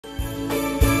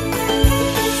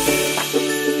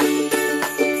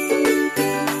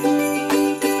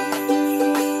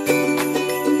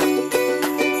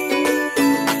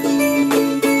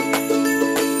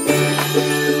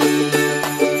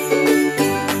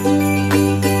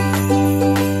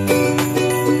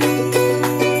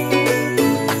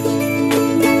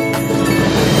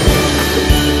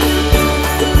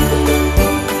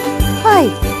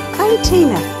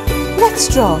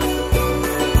draw.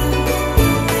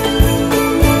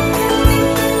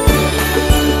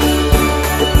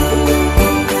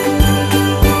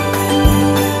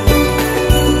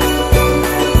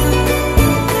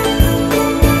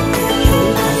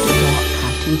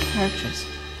 Characters.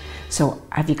 So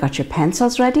have you got your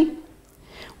pencils ready?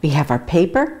 We have our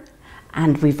paper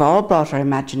and we've all brought our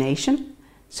imagination.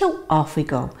 So off we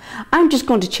go. I'm just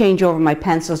going to change over my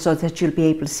pencil so that you'll be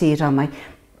able to see it on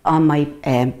my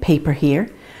paper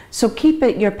here. So keep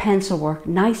your pencil work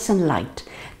nice and light.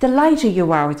 The lighter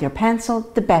you are with your pencil,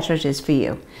 the better it is for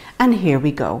you. And here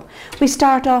we go. We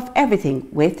start off everything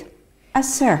with a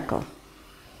circle.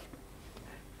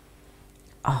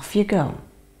 Off you go.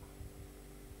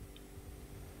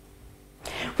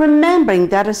 Remembering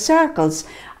that circles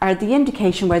are the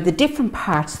indication where the different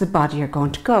parts of the body are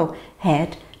going to go.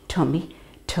 Head, tummy,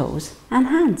 toes and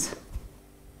hands.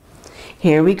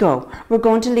 Here we go. We're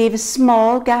going to leave a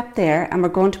small gap there and we're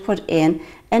going to put in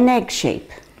an egg shape.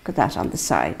 Look at that on the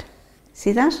side.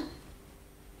 See that?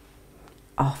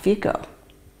 Off you go.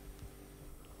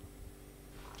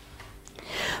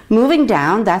 Moving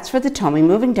down, that's for the tummy.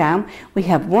 Moving down, we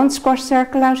have one square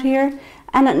circle out here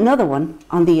and another one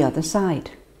on the other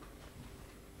side.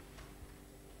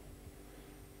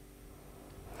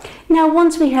 Now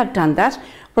once we have done that,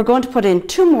 we're going to put in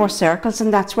two more circles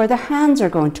and that's where the hands are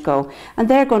going to go. And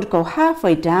they're going to go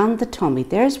halfway down the tummy.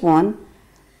 There's one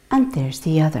and there's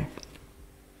the other.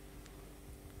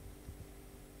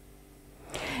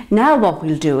 Now what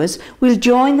we'll do is we'll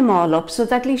join them all up so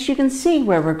that at least you can see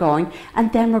where we're going,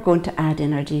 and then we're going to add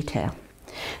in our detail.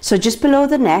 So just below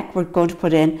the neck we're going to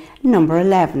put in number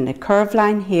 11, a curved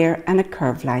line here and a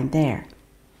curved line there.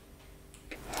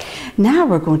 Now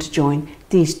we're going to join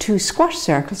these two squash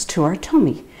circles to our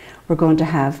tummy. We're going to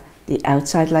have the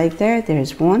outside leg there,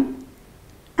 there's one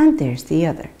and there's the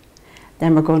other.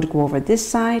 Then we're going to go over this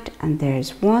side and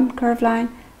there's one curved line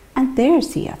and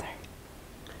there's the other.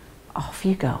 Off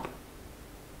you go.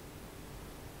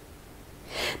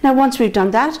 Now once we've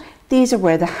done that, these are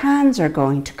where the hands are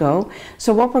going to go.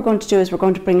 So what we're going to do is we're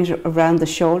going to bring it around the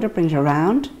shoulder, bring it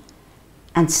around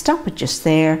and stop it just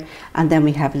there, and then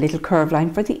we have a little curved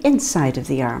line for the inside of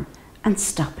the arm and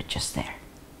stop it just there.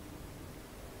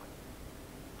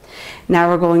 Now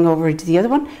we're going over to the other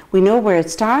one. We know where it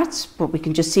starts, but we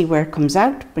can just see where it comes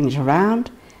out, bring it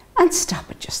around and stop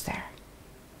it just there.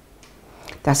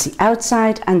 That's the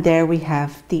outside, and there we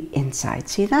have the inside.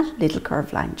 See that little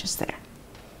curved line just there?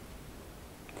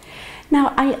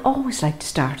 Now I always like to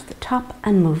start at the top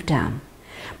and move down,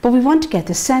 but we want to get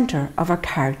the center of our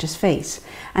character's face.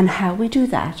 And how we do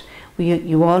that,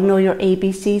 you all know your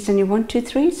ABCs and your 1, 2,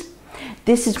 3s?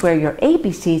 This is where your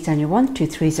ABCs and your 1, 2,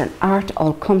 3s and art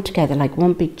all come together like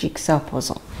one big jigsaw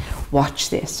puzzle.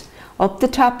 Watch this. Up the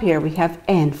top here we have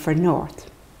N for north.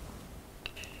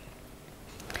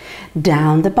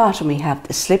 Down the bottom we have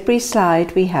the slippery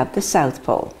slide, we have the South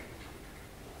Pole.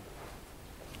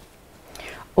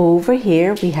 Over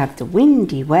here we have the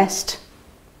windy west,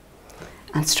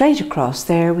 and straight across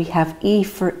there we have E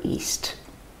for east.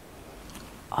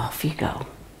 Off you go.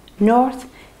 North,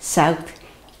 south,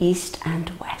 east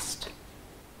and west.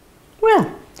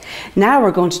 Well, now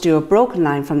we're going to do a broken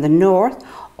line from the north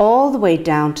all the way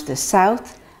down to the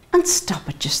south and stop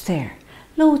it just there.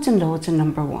 Loads and loads of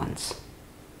number 1s.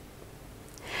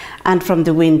 And from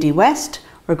the windy west,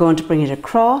 we're going to bring it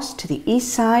across to the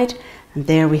east side, and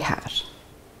there we have it.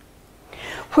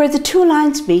 Where the two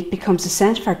lines meet becomes the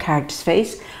centre of our character's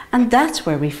face, and that's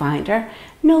where we find our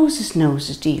noses.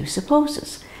 Noses, do you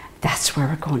supposes? That's where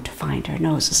we're going to find our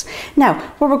noses. Now,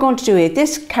 what we're going to do is,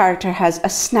 this character has a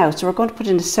snout, so we're going to put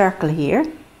in a circle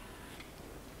here.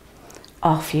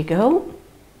 Off you go.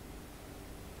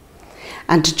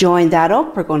 And to join that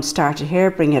up, we're going to start it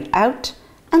here, bring it out,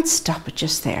 and stop it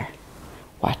just there.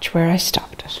 Watch where I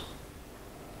stopped it.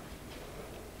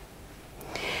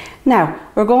 Now,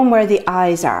 we're going where the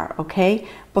eyes are, okay?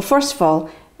 But first of all,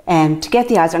 to get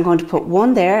the eyes, I'm going to put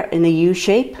one there in a U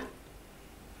shape.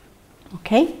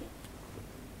 Okay?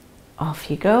 Off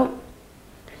you go.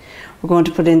 We're going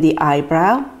to put in the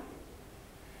eyebrow.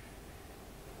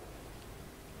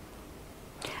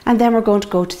 And then we're going to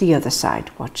go to the other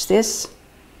side. Watch this.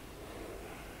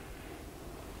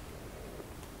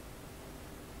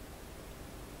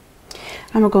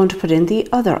 And we're going to put in the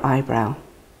other eyebrow.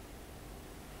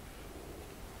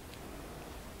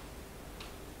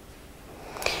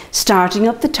 Starting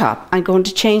up the top, I'm going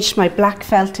to change my black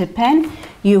felt tip pen.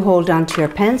 You hold on to your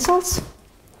pencils.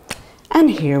 And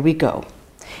here we go.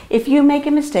 If you make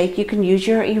a mistake, you can use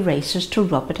your erasers to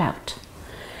rub it out.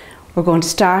 We're going to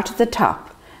start at the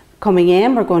top. Coming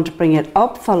in, we're going to bring it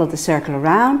up, follow the circle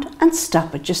around and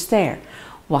stop it just there.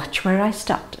 Watch where I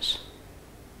stopped it.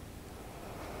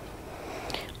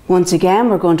 Once again,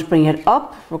 we're going to bring it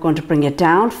up, we're going to bring it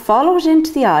down, follow it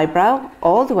into the eyebrow,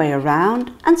 all the way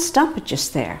around and stop it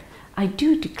just there. I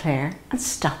do declare, and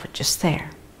stop it just there.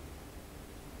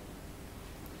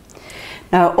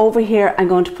 Now over here, I'm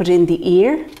going to put in the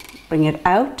ear, bring it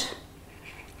out,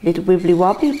 little wibbly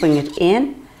wobbly, bring it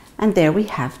in, and there we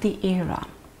have the ear on.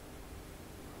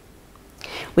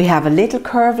 We have a little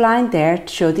curve line there to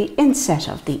show the inset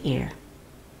of the ear.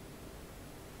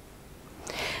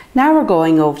 Now we're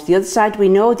going over to the other side. We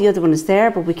know the other one is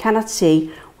there, but we cannot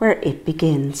see where it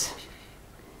begins.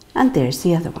 And there's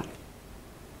the other one.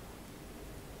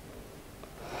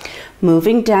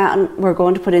 Moving down, we're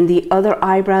going to put in the other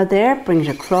eyebrow there, bring it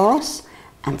across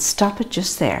and stop it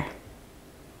just there.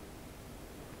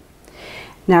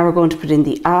 Now we're going to put in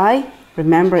the eye.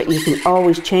 Remember, you can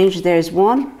always change. There's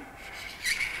one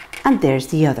and there's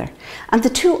the other. And the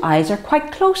two eyes are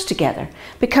quite close together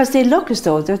because they look as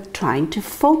though they're trying to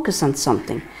focus on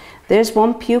something. There's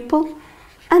one pupil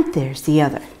and there's the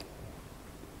other.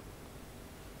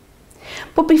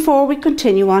 But before we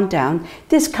continue on down,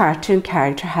 this cartoon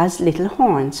character has little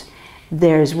horns.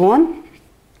 There's one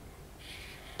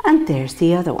and there's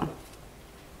the other one.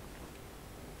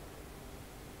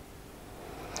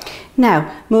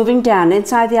 Now, moving down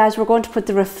inside the eyes, we're going to put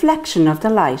the reflection of the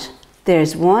light.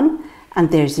 There's one and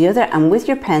there's the other, and with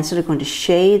your pencil you're going to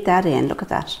shade that in. Look at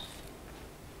that.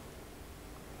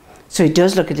 So he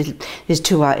does look a little, his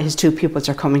two pupils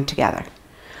are coming together.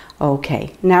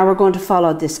 Okay, now we're going to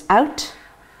follow this out,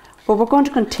 but we're going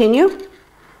to continue,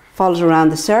 follow it around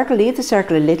the circle, leave the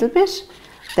circle a little bit,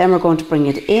 then we're going to bring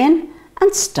it in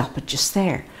and stop it just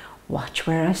there. Watch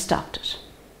where I stopped it.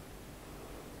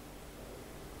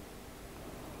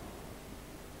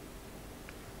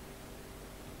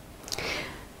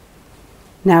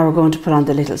 Now we're going to put on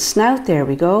the little snout, there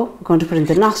we go. We're going to put in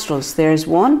the nostrils, there's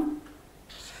one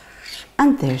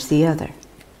and there's the other.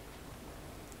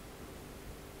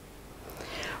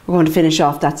 We're going to finish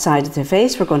off that side of the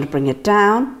face. We're going to bring it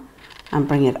down and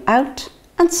bring it out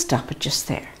and stop it just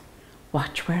there.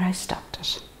 Watch where I stopped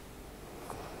it.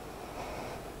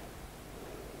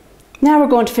 Now we're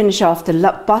going to finish off the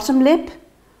bottom lip.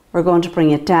 We're going to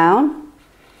bring it down,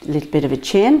 a little bit of a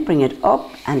chin, bring it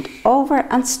up and over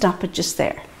and stop it just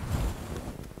there.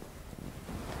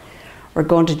 We're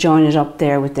going to join it up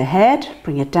there with the head,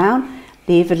 bring it down,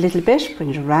 leave it a little bit,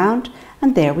 bring it around,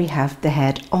 and there we have the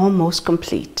head almost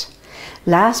complete.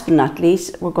 Last but not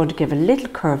least, we're going to give a little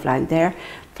curve line there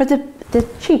for the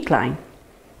cheek line.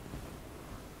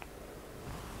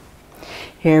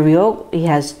 Here we go, he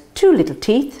has two little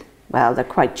teeth. Well, they're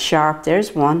quite sharp.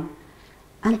 There's one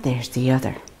and there's the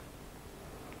other.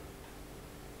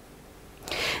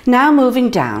 Now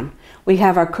moving down, we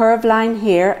have our curve line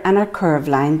here and our curve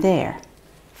line there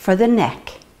for the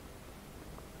neck.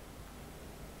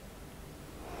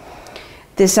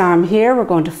 This arm here, we're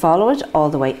going to follow it all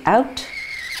the way out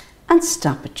and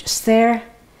stop it just there.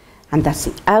 And that's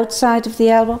the outside of the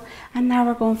elbow. And now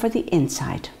we're going for the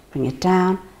inside. Bring it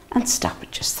down and stop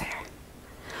it just there.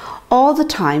 All the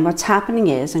time what's happening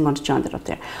is, I'm going to join that up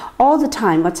there. All the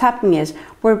time what's happening is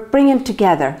we're bringing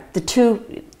together the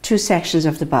two sections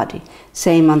of the body.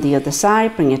 Same on the other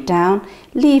side, bring it down,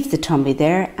 leave the tummy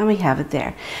there, and we have it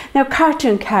there. Now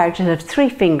cartoon characters have 3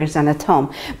 fingers and a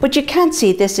thumb, but you can't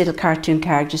see this little cartoon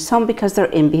character's thumb because they're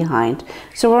in behind.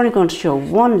 So we're only going to show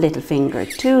 1 little finger,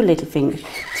 2 little fingers,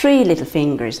 3 little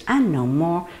fingers, and no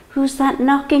more. Who's that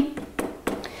knocking?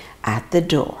 At the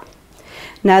door.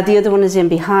 Now the other one is in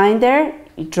behind there.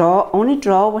 You only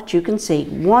draw what you can see.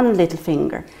 1 little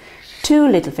finger, 2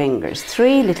 little fingers,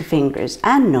 3 little fingers,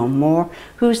 and no more.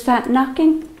 Who's that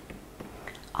knocking?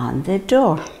 On the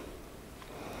door.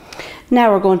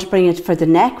 Now we're going to bring it for the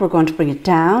neck. We're going to bring it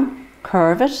down,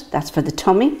 curve it. That's for the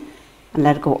tummy, and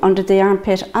let it go under the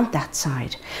armpit on that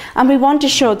side. And we want to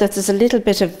show that there's a little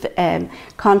bit of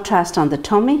contrast on the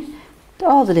tummy.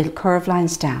 All the little curve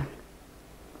lines down.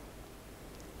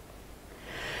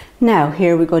 Now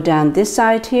here we go down this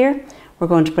side here. We're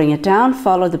going to bring it down,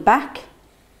 follow the back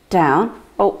down.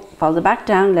 Follow the back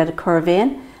down, let it curve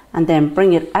in, and then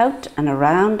bring it out and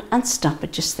around and stop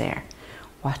it just there.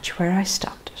 Watch where I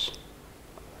stopped it.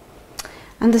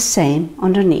 And the same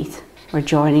underneath. We're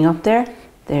joining up there.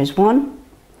 There's one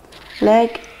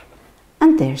leg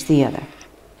and there's the other.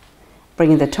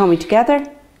 Bringing the tummy together,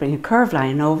 bring a curve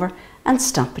line over and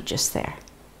stop it just there.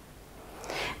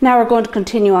 Now we're going to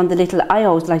continue on the little, I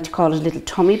always like to call it a little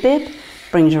tummy bib.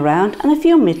 Bring it around and a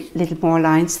few little more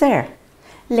lines there.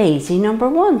 Lazy number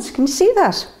 1s, can you see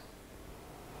that?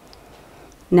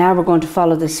 Now we're going to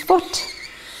follow this foot,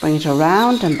 bring it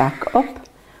around and back up.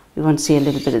 We want to see a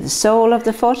little bit of the sole of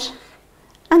the foot,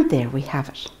 and there we have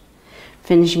it.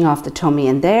 Finishing off the tummy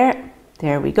in there.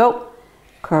 There we go.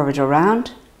 Curve it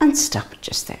around and stop it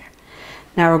just there.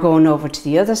 Now we're going over to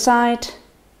the other side.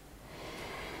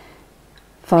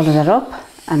 Follow that up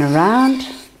and around.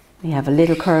 We have a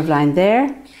little curved line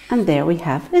there, and there we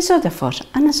have his other foot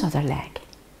and his other leg.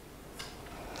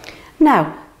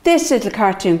 Now, this little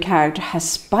cartoon character has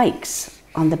spikes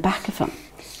on the back of him.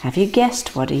 Have you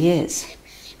guessed what he is?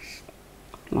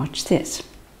 Watch this.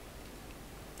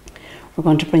 We're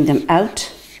going to bring them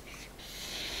out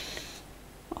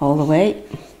all the way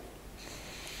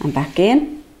and back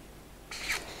in.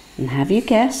 And have you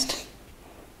guessed?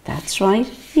 That's right,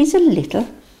 he's a little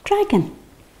dragon.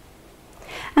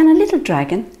 And a little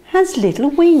dragon has little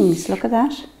wings. Look at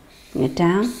that. Bring it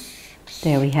down.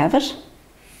 There we have it.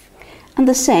 And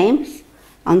the same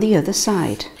on the other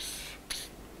side.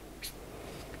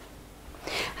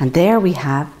 And there we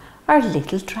have our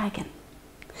little dragon.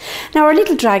 Now our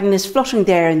little dragon is fluttering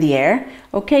there in the air.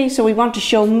 Okay, so we want to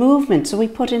show movement, so we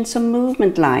put in some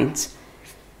movement lines.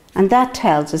 And that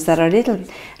tells us that our little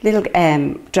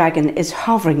dragon is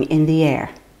hovering in the air.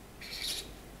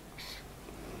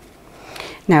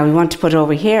 Now we want to put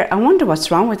over here. I wonder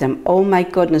what's wrong with him. Oh my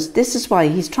goodness, this is why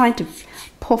he's trying to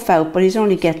puff out, but he's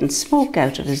only getting smoke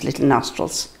out of his little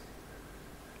nostrils.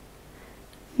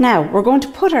 Now we're going to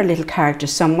put our little character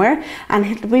somewhere,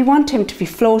 and we want him to be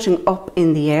floating up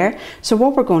in the air. So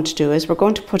what we're going to do is we're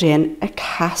going to put in a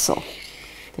castle.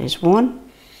 There's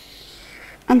one,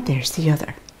 and there's the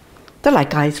other. They're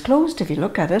like eyes closed if you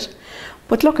look at it.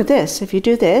 But look at this. If you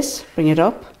do this, bring it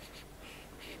up.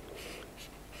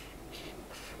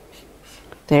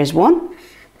 There's one.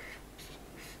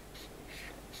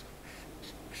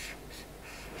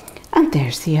 And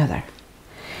there's the other.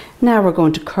 Now we're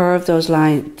going to curve those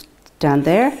lines down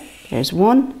there. There's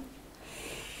one.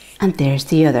 And there's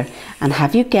the other. And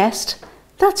have you guessed?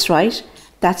 That's right.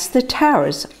 That's the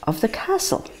towers of the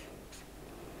castle.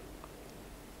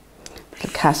 The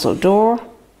castle door.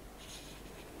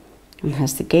 And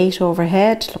has the gate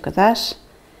overhead. Look at that.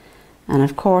 And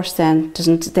of course then,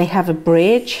 doesn't they have a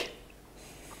bridge?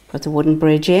 Put the wooden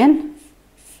bridge in.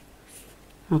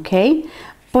 Okay.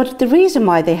 But the reason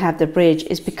why they have the bridge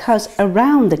is because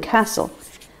around the castle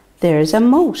there's a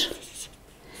moat.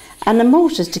 And the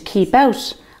moat is to keep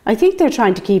out. I think they're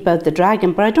trying to keep out the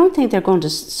dragon, but I don't think they're going to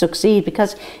succeed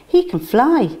because he can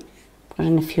fly. Put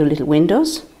in a few little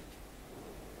windows.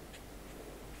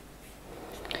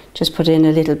 Just put in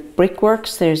a little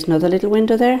brickworks. There's another little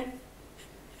window there.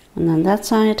 And on that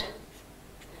side.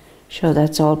 Show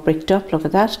that's all bricked up. Look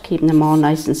at that. Keeping them all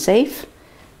nice and safe.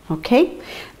 Okay.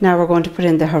 Now we're going to put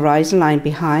in the horizon line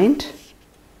behind.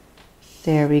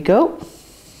 There we go.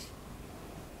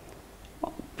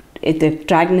 If the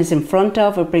dragon is in front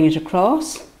of, we'll bring it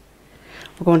across.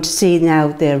 We're going to see now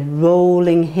the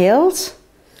rolling hills.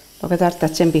 Look at that.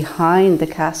 That's in behind the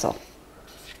castle.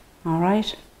 All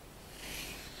right.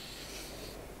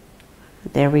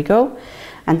 There we go.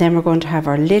 And then we're going to have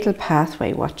our little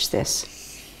pathway. Watch this.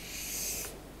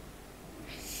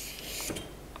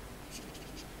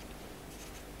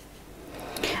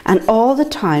 And all the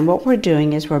time what we're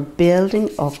doing is we're building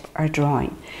up our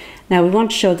drawing. Now we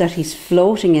want to show that he's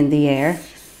floating in the air.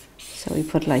 So we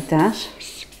put like that.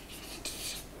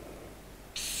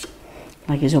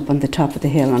 Like he's up on the top of the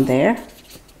hill on there.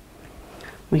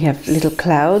 We have little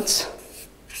clouds.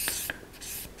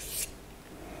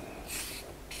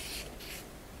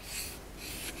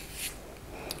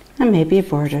 And maybe a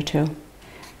bird or two.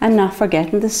 And not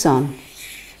forgetting the sun.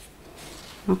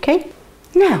 Okay,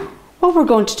 now what we're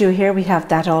going to do here, we have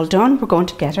that all done. We're going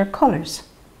to get our colours.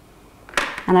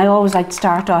 And I always like to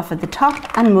start off at the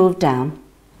top and move down.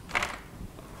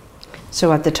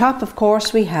 So at the top, of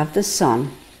course, we have the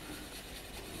sun.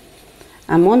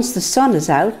 And once the sun is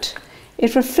out,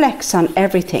 it reflects on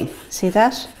everything. See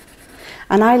that?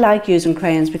 And I like using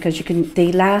crayons because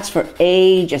they last for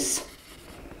ages.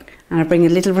 And I bring a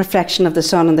little reflection of the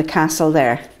sun on the castle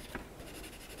there.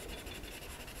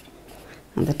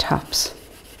 And the tops.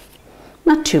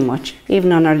 Not too much,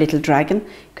 even on our little dragon,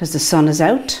 because the sun is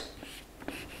out.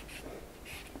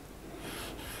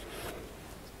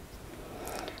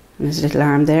 And his little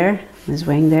arm there, and his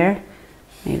wing there.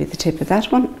 Maybe the tip of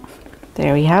that one.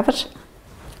 There we have it.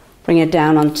 Bring it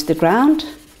down onto the ground.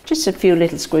 Just a few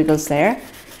little squiggles there.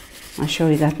 I'll show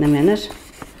you that in a minute.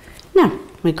 Now,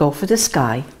 we go for the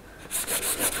sky.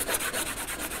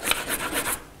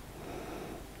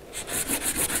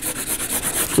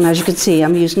 And as you can see,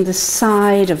 I'm using the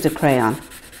side of the crayon.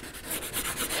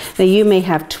 Now you may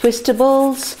have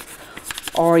twistables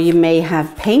or you may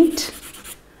have paint.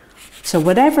 So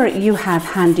whatever you have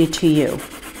handy to you.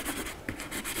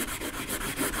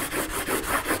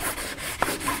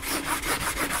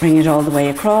 Bring it all the way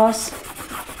across.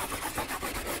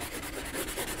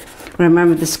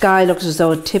 Remember, the sky looks as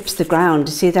though it tips the ground.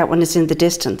 You see that when it's in the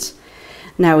distance.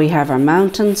 Now we have our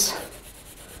mountains.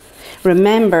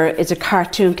 Remember, it's a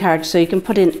cartoon character, so you can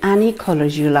put in any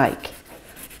colours you like.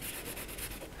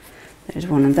 There's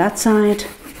one on that side.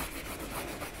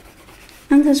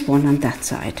 And there's one on that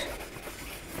side.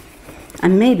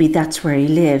 And maybe that's where he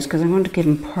lives, because I'm going to give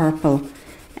him purple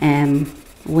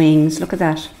wings. Look at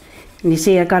that. And you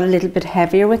see I got a little bit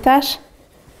heavier with that.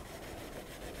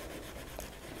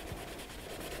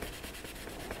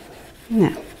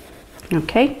 Now,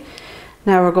 okay.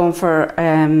 Now we're going for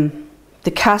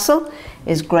the castle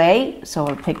is grey, so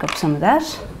I'll pick up some of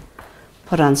that.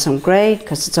 Put on some grey,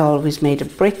 because it's always made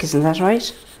of brick, isn't that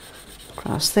right?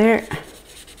 Across there.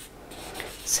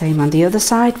 Same on the other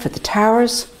side for the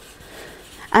towers.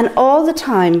 And all the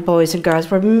time, boys and girls,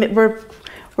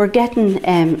 we're getting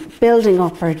building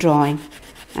up our drawing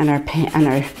and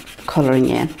our colouring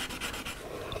in.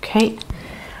 Okay,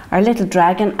 our little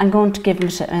dragon. I'm going to give him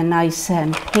a nice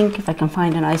pink. If I can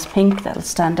find a nice pink that'll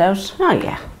stand out. Oh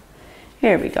yeah,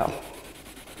 here we go.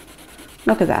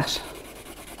 Look at that.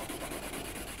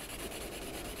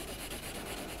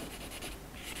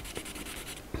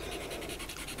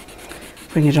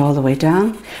 Bring it all the way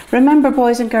down. Remember,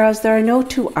 boys and girls, there are no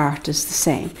two artists the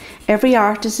same. Every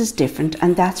artist is different,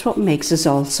 and that's what makes us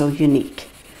all so unique.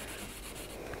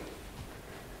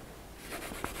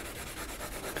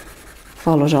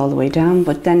 Follow it all the way down,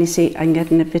 but then you see I'm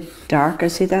getting a bit darker.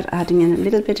 See that? Adding in a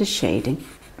little bit of shading.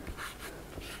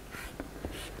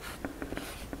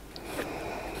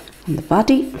 On the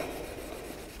body.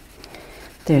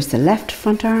 There's the left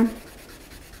front arm.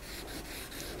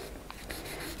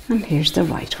 And here's the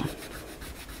right one.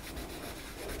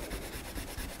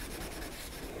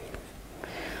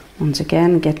 Once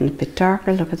again, getting a bit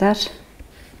darker, look at that.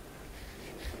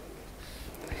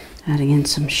 Adding in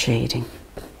some shading.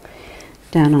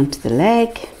 Down onto the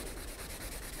leg.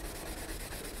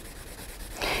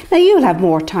 Now you'll have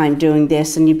more time doing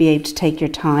this and you'll be able to take your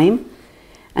time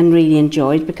and really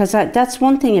enjoy it, because that's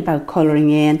one thing about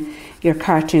colouring in your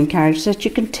cartoon characters, that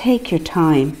you can take your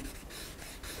time.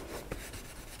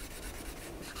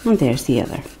 And there's the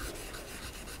other.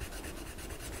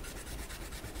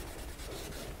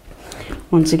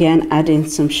 Once again, add in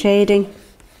some shading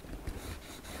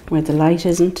where the light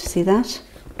isn't. See that?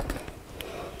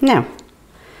 Now,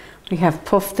 we have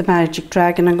Puff the Magic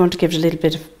Dragon. I'm going to give it a little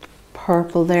bit of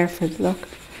purple there for the look,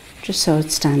 just so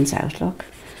it stands out, look.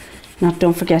 Now,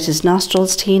 don't forget his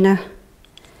nostrils, Tina.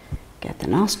 Get the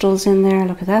nostrils in there,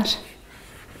 look at that.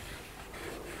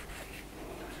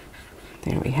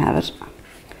 There we have it.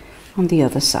 On the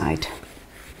other side.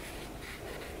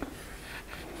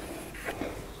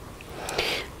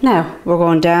 Now we're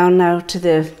going down now to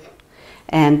the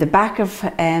back of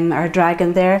our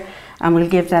dragon there, and we'll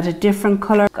give that a different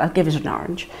colour. I'll give it an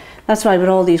orange. That's why with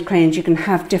all these crayons you can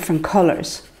have different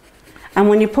colours, and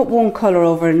when you put one colour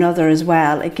over another as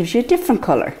well, it gives you a different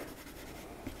colour.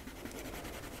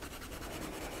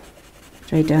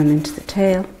 Straight down into the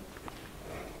tail,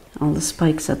 all the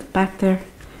spikes at the back there.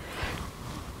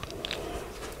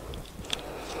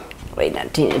 Wait now,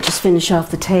 Tina, just finish off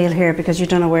the tail here, because you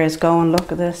don't know where it's going.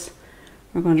 Look at this.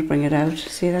 We're going to bring it out.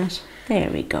 See that? There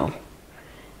we go.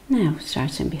 Now it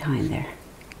starts in behind there.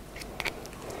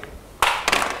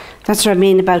 That's what I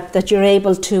mean about that you're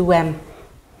able to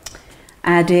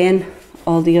add in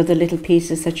all the other little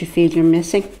pieces that you feel you're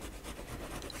missing.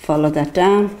 Follow that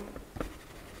down.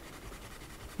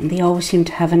 And they always seem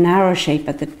to have a narrow shape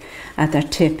at their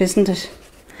tip, isn't it?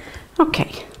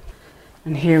 Okay.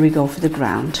 And here we go for the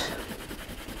ground.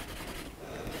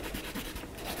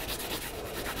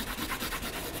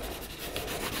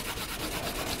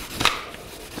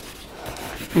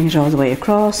 Bring it all the way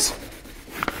across.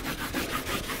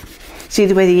 See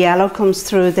the way the yellow comes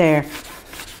through there?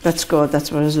 That's good,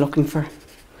 that's what I was looking for. A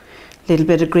little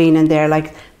bit of green in there,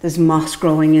 like there's moss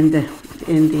growing in the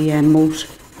moat.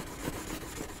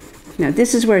 Now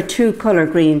this is where two colour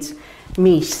greens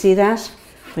meet, see that?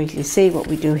 Wait till you see what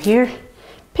we do here.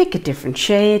 Pick a different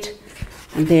shade,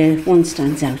 and there one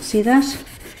stands out, see that?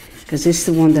 Because this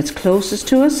is the one that's closest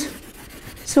to us,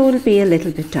 so it'll be a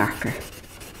little bit darker.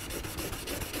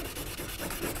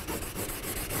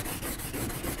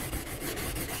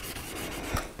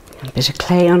 A bit of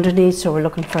clay underneath, so we're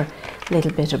looking for a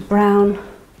little bit of brown.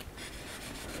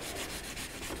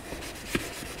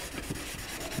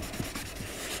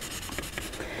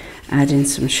 Add in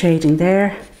some shading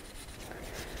there.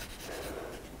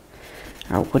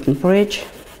 Our wooden bridge.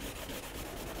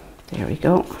 There we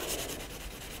go.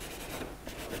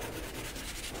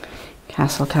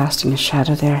 Castle casting a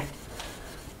shadow there.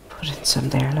 Put in some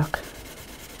there, look.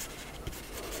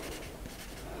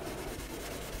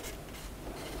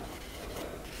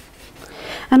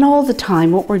 And all the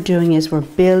time what we're doing is we're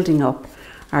building up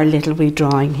our little wee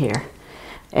drawing here.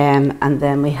 And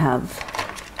then we have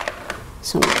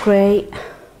some grey,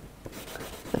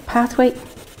 the pathway.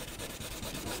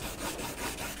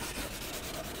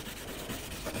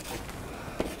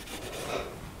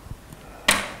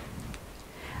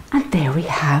 And there we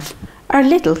have our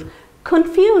little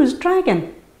confused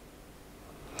dragon.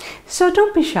 So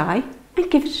don't be shy and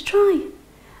give it a try.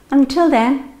 Until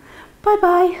then, bye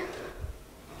bye.